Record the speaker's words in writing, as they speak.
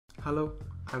Hello,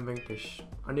 I'm Venkatesh,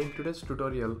 and in today's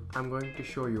tutorial I'm going to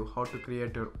show you how to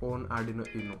create your own Arduino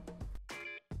Uno.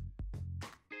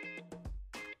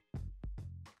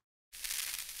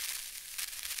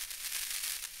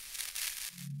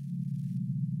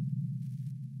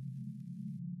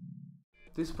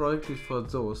 This project is for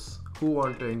those who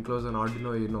want to enclose an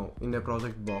Arduino Uno in a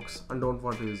project box and don't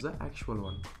want to use the actual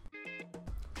one.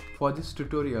 For this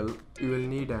tutorial, you will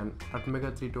need an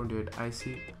Atmega 328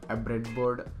 IC, a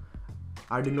breadboard,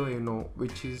 Arduino Uno,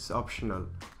 which is optional,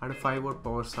 and a 5V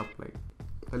power supply.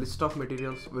 The list of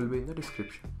materials will be in the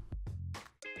description.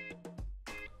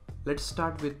 Let's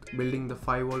start with building the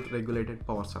 5V regulated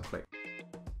power supply.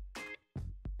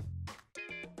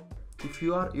 If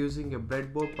you are using a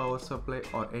breadboard power supply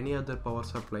or any other power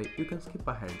supply, you can skip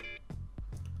ahead.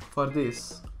 For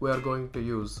this, we are going to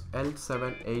use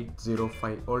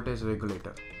L7805 voltage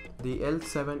regulator. The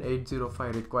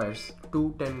L7805 requires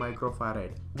two 10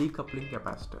 microfarad decoupling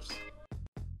capacitors.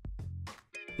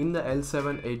 In the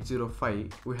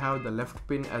L7805, we have the left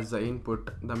pin as the input,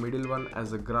 the middle one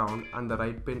as the ground, and the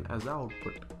right pin as the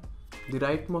output. The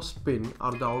rightmost pin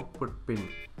or the output pin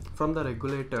from the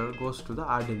regulator goes to the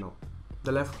Arduino.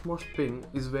 The leftmost pin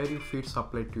is where you feed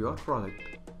supply to your project.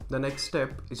 The next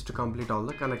step is to complete all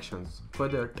the connections. For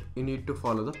that, you need to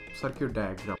follow the circuit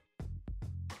diagram.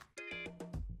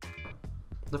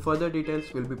 The further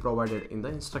details will be provided in the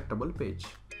instructable page.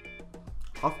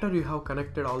 After you have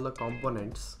connected all the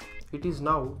components, it is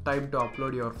now time to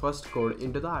upload your first code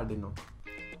into the Arduino.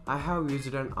 I have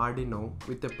used an Arduino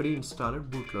with a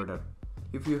pre-installed bootloader.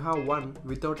 If you have one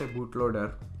without a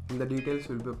bootloader, the details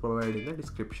will be provided in the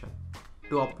description.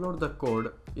 To upload the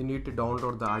code, you need to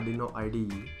download the Arduino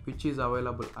IDE, which is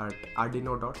available at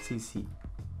arduino.cc.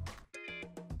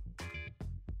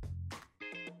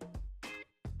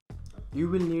 You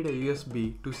will need a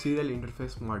USB to serial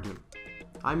interface module.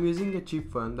 I am using a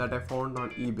cheap one that I found on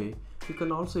eBay. You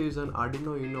can also use an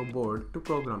Arduino Uno board to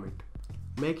program it.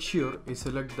 Make sure you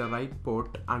select the right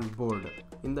port and board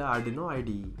in the Arduino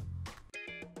IDE.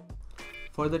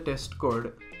 For the test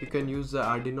code, you can use the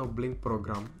Arduino Blink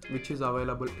program, which is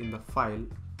available in the file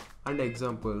and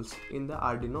examples in the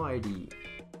Arduino IDE.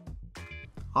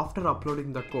 After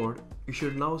uploading the code, you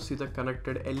should now see the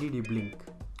connected LED blink.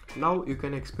 Now you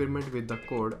can experiment with the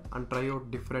code and try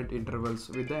out different intervals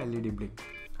with the LED blink.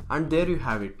 And there you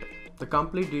have it. The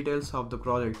complete details of the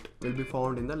project will be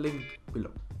found in the link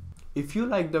below. If you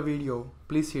like the video,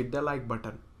 please hit the like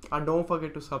button and don't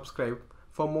forget to subscribe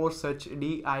for more such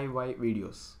DIY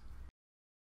videos.